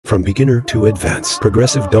From beginner to advanced,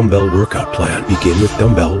 progressive dumbbell workout plan. Begin with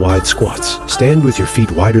dumbbell wide squats. Stand with your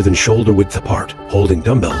feet wider than shoulder width apart, holding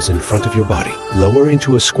dumbbells in front of your body. Lower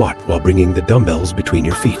into a squat while bringing the dumbbells between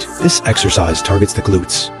your feet. This exercise targets the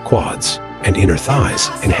glutes, quads, and inner thighs,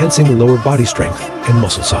 enhancing lower body strength and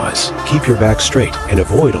muscle size. Keep your back straight and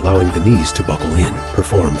avoid allowing the knees to buckle in.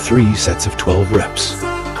 Perform 3 sets of 12 reps.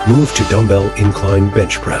 Move to dumbbell incline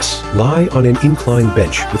bench press. Lie on an incline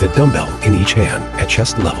bench with a dumbbell in each hand at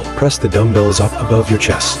chest level. Press the dumbbells up above your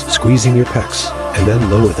chest, squeezing your pecs, and then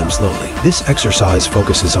lower them slowly. This exercise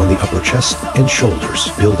focuses on the upper chest and shoulders,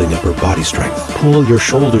 building upper body strength. Pull your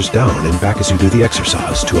shoulders down and back as you do the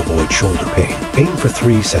exercise to avoid shoulder pain. Aim for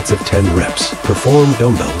 3 sets of 10 reps. Perform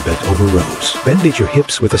dumbbell bent over rows. Bend at your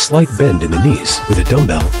hips with a slight bend in the knees with a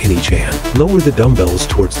dumbbell in each hand. Lower the dumbbells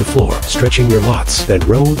towards the floor, stretching your lats, then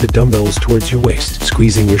row the dumbbells towards your waist,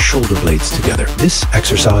 squeezing your shoulder blades together. This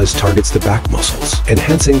exercise targets the back muscles,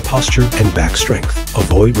 enhancing posture and back strength.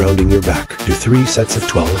 Avoid rounding your back. Do 3 sets of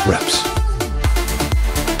 12 reps.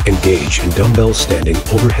 Engage in dumbbell standing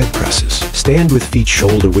overhead presses. Stand with feet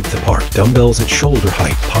shoulder width apart, dumbbells at shoulder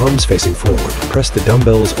height, palms facing forward. Press the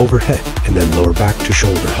dumbbells overhead and then lower back to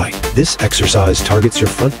shoulder height. This exercise targets your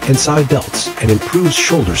front and side delts and improves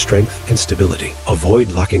shoulder strength and stability. Avoid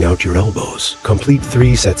locking out your elbows. Complete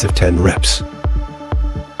 3 sets of 10 reps.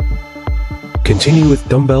 Continue with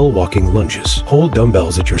dumbbell walking lunges. Hold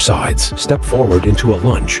dumbbells at your sides. Step forward into a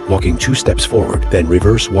lunge, walking 2 steps forward, then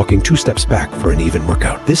reverse walking 2 steps back for an even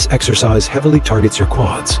workout. This exercise heavily targets your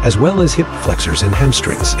quads, as well as hip flexors and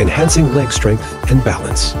hamstrings, enhancing leg strength and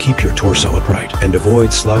balance. Keep your torso upright and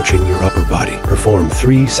avoid slouching your upper body. Perform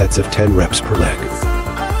 3 sets of 10 reps per leg.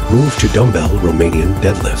 Move to dumbbell Romanian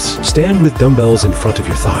deadlifts. Stand with dumbbells in front of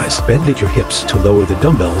your thighs. Bend at your hips to lower the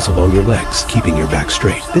dumbbells along your legs, keeping your back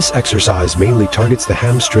straight. This exercise mainly targets the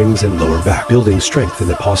hamstrings and lower back, building strength in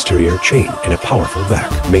the posterior chain and a powerful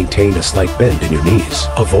back. Maintain a slight bend in your knees.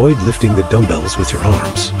 Avoid lifting the dumbbells with your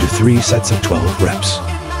arms. Do 3 sets of 12 reps.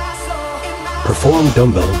 Perform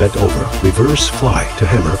dumbbell bent over, reverse fly to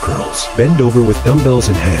hammer curls. Bend over with dumbbells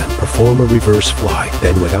in hand. Perform a reverse fly.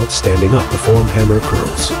 Then without standing up, perform hammer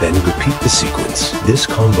curls. Then repeat the sequence. This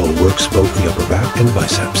combo works both the upper back and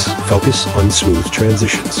biceps. Focus on smooth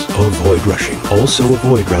transitions. Avoid rushing. Also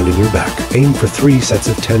avoid rounding your back. Aim for 3 sets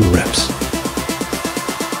of 10 reps.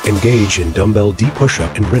 Engage in dumbbell D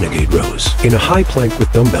push-up and Renegade rows. In a high plank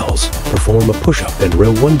with dumbbells, perform a push-up, then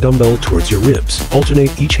row 1 dumbbell towards your ribs.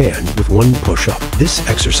 Alternate each hand with 1 push-up. This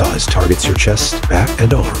exercise targets your chest, back,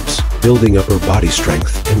 and arms, building upper body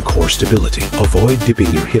strength and core stability. Avoid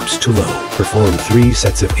dipping your hips too low. Perform 3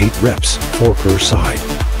 sets of 8 reps, 4 per side.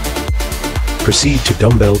 Proceed to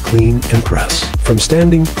dumbbell clean and press. From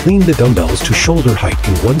standing, clean the dumbbells to shoulder height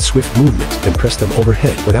in 1 swift movement, then press them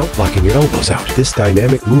overhead without locking your elbows out. This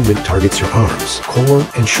dynamic movement targets your arms, core,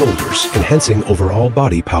 and shoulders, enhancing overall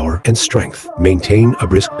body power and strength. Maintain a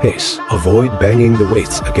brisk pace. Avoid banging the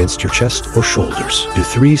weights against your chest or shoulders. Do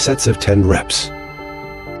 3 sets of 10 reps.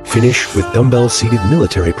 Finish with dumbbell seated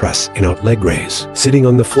military press in out leg raise. Sitting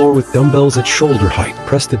on the floor with dumbbells at shoulder height,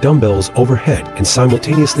 press the dumbbells overhead and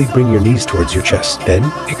simultaneously bring your knees towards your chest. Then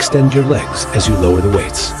extend your legs as you lower the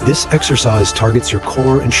weights. This exercise targets your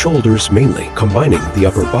core and shoulders mainly, combining the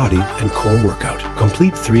upper body and core workout.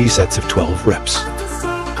 Complete 3 sets of 12 reps.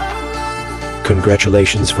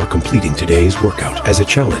 Congratulations for completing today's workout. As a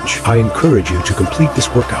challenge, I encourage you to complete this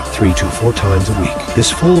workout 3 to 4 times a week. This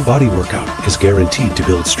full body workout is guaranteed to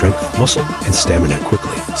build strength, muscle, and stamina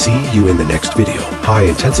quickly. See you in the next video. High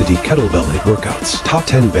intensity kettlebell HIIT workouts. Top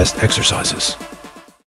 10 best exercises.